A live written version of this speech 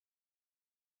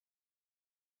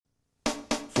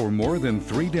For more than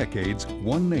 3 decades,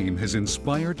 one name has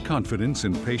inspired confidence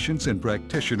in patients and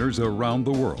practitioners around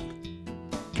the world.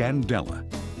 Candela,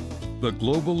 the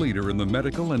global leader in the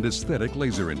medical and aesthetic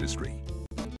laser industry.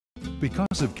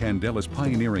 Because of Candela's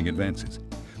pioneering advances,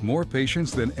 more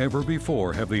patients than ever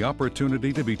before have the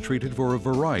opportunity to be treated for a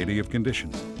variety of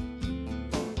conditions,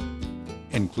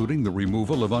 including the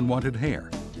removal of unwanted hair,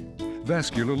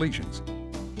 vascular lesions,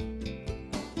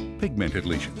 pigmented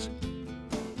lesions,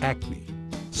 acne,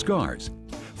 scars,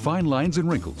 fine lines and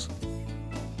wrinkles,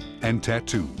 and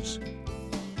tattoos.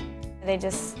 They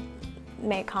just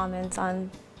make comments on,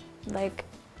 like,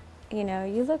 you know,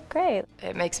 you look great.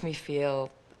 It makes me feel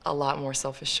a lot more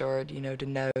self-assured, you know, to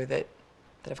know that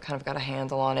I've kind of got a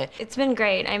handle on it. It's been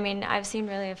great. I mean, I've seen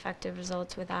really effective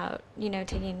results without, you know,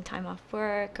 taking time off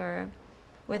work or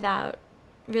without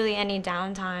really any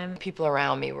downtime. People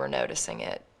around me were noticing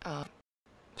it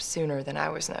sooner than I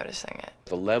was noticing it.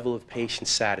 The level of patient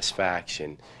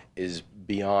satisfaction is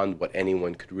beyond what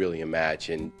anyone could really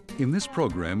imagine. In this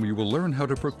program, you will learn how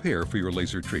to prepare for your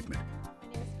laser treatment.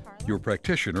 Your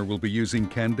practitioner will be using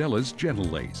Candela's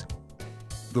GentleLASE,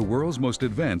 the world's most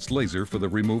advanced laser for the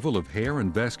removal of hair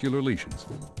and vascular lesions.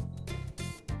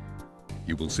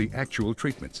 You will see actual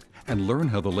treatments and learn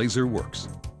how the laser works.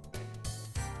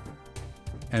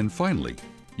 And finally,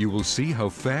 you will see how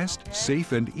fast,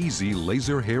 safe, and easy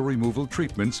laser hair removal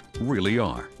treatments really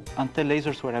are. Until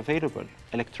lasers were available,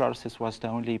 electrolysis was the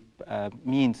only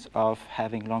means of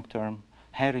having long-term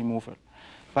hair removal.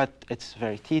 But it's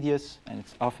very tedious, and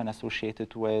it's often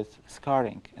associated with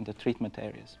scarring in the treatment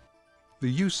areas. The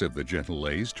use of the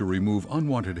GentleLASE to remove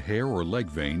unwanted hair or leg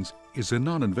veins is a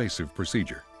non-invasive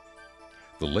procedure.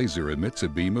 The laser emits a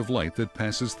beam of light that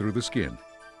passes through the skin.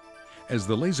 As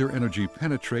the laser energy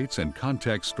penetrates and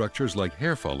contacts structures like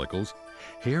hair follicles,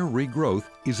 hair regrowth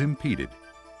is impeded.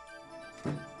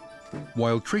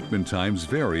 While treatment times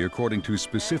vary according to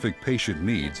specific patient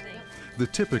needs, the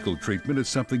typical treatment is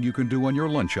something you can do on your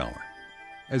lunch hour.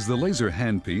 As the laser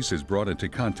handpiece is brought into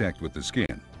contact with the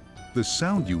skin, the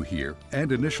sound you hear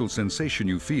and initial sensation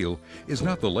you feel is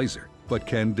not the laser, but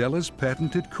Candela's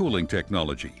patented cooling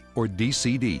technology, or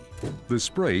DCD. The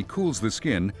spray cools the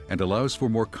skin and allows for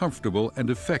more comfortable and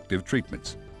effective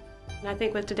treatments. And I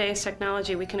think with today's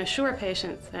technology, we can assure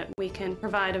patients that we can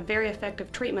provide a very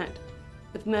effective treatment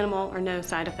with minimal or no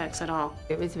side effects at all.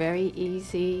 It was very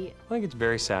easy. I think it's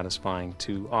very satisfying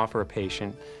to offer a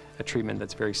patient a treatment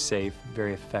that's very safe,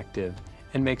 very effective,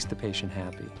 and makes the patient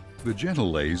happy. The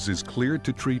GentleLASE is cleared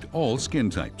to treat all skin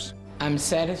types. I'm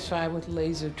satisfied with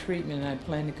laser treatment and I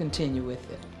plan to continue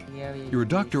with it. Your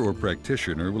doctor or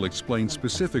practitioner will explain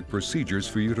specific procedures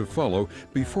for you to follow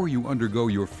before you undergo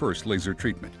your first laser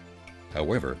treatment.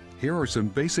 However, here are some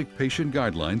basic patient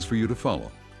guidelines for you to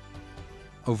follow.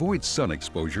 Avoid sun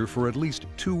exposure for at least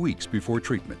 2 weeks before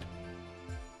treatment.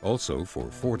 Also,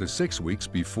 for 4 to 6 weeks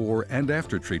before and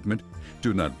after treatment,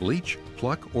 do not bleach,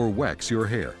 pluck, or wax your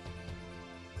hair.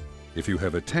 If you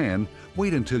have a tan,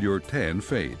 wait until your tan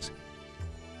fades.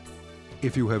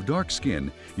 If you have dark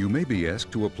skin, you may be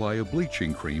asked to apply a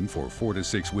bleaching cream for 4 to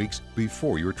 6 weeks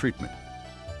before your treatment.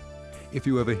 If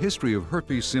you have a history of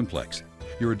herpes simplex,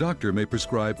 your doctor may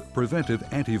prescribe preventive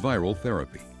antiviral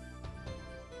therapy.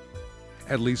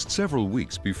 At least several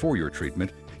weeks before your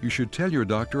treatment, you should tell your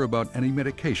doctor about any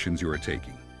medications you are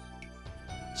taking.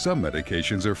 Some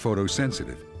medications are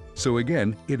photosensitive, so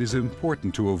again, it is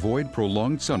important to avoid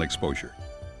prolonged sun exposure.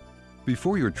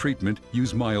 Before your treatment,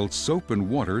 use mild soap and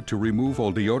water to remove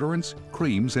all deodorants,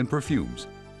 creams, and perfumes.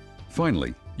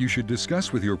 Finally, you should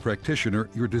discuss with your practitioner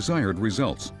your desired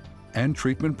results and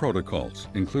treatment protocols,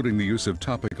 including the use of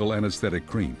topical anesthetic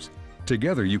creams.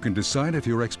 Together, you can decide if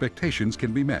your expectations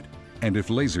can be met and if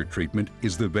laser treatment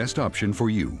is the best option for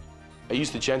you. I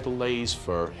use the GentleLASE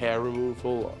for hair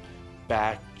removal,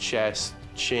 back, chest,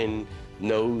 chin,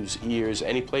 nose, ears,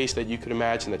 any place that you could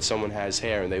imagine that someone has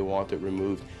hair and they want it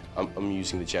removed. I'm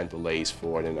using the GentleLASE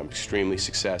for it, and I'm extremely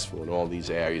successful in all these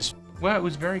areas. Well, it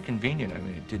was very convenient. I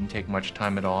mean, it didn't take much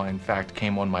time at all. In fact,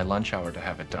 came on my lunch hour to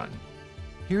have it done.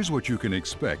 Here's what you can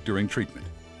expect during treatment.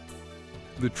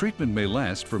 The treatment may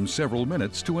last from several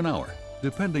minutes to an hour,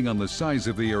 depending on the size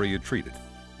of the area treated.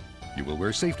 You will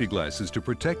wear safety glasses to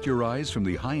protect your eyes from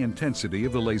the high intensity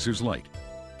of the laser's light.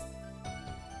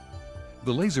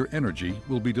 The laser energy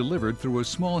will be delivered through a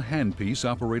small handpiece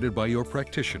operated by your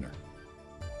practitioner.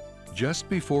 Just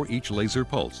before each laser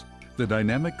pulse, the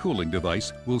dynamic cooling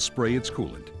device will spray its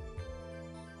coolant.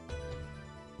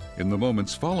 In the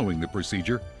moments following the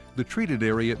procedure, the treated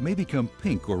area may become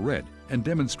pink or red and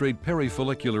demonstrate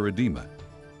perifollicular edema.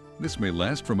 This may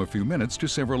last from a few minutes to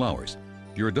several hours.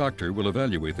 Your doctor will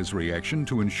evaluate this reaction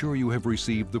to ensure you have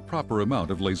received the proper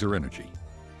amount of laser energy.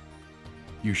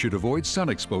 You should avoid sun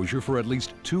exposure for at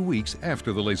least 2 weeks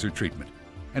after the laser treatment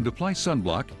and apply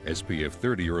sunblock, SPF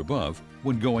 30 or above,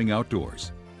 when going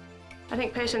outdoors. I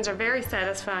think patients are very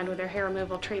satisfied with their hair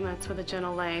removal treatments with a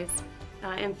GentleLASE.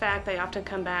 In fact, they often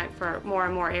come back for more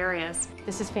and more areas.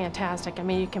 This is fantastic. I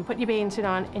mean, you can put your bathing suit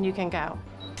on and you can go.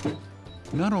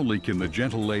 Not only can the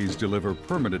GentleLASE deliver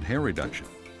permanent hair reduction,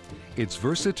 its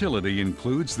versatility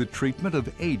includes the treatment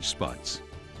of age spots,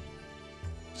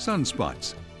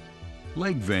 sunspots,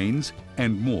 leg veins,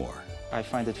 and more. I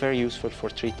find it very useful for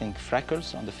treating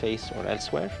freckles on the face or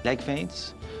elsewhere, leg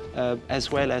veins,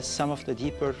 as well as some of the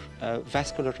deeper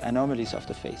vascular anomalies of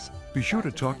the face. Be sure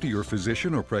to talk to your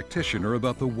physician or practitioner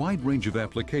about the wide range of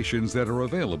applications that are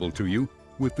available to you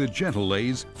with the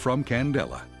GentleLASE from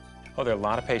Candela. Oh, there are a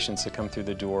lot of patients that come through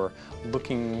the door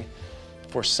looking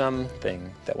for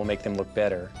something that will make them look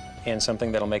better and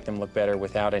something that will make them look better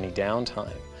without any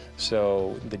downtime.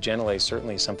 So the GentleLASE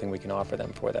certainly is something we can offer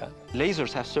them for that.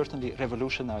 Lasers have certainly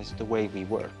revolutionized the way we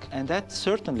work, and that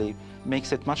certainly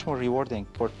makes it much more rewarding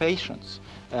for patients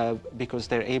because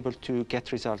they're able to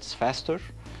get results faster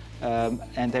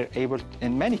and they're able,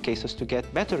 in many cases, to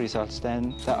get better results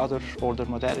than the other older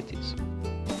modalities.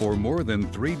 For more than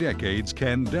 3 decades,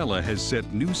 Candela has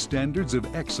set new standards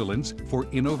of excellence for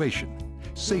innovation,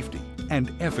 safety,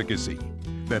 and efficacy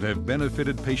that have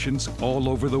benefited patients all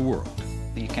over the world.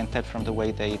 You can tell from the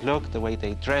way they look, the way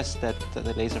they dress, that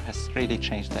the laser has really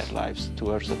changed their lives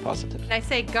towards the positive. I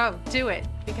say go, do it,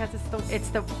 because it's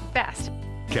the best.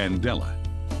 Candela.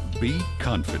 Be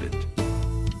confident.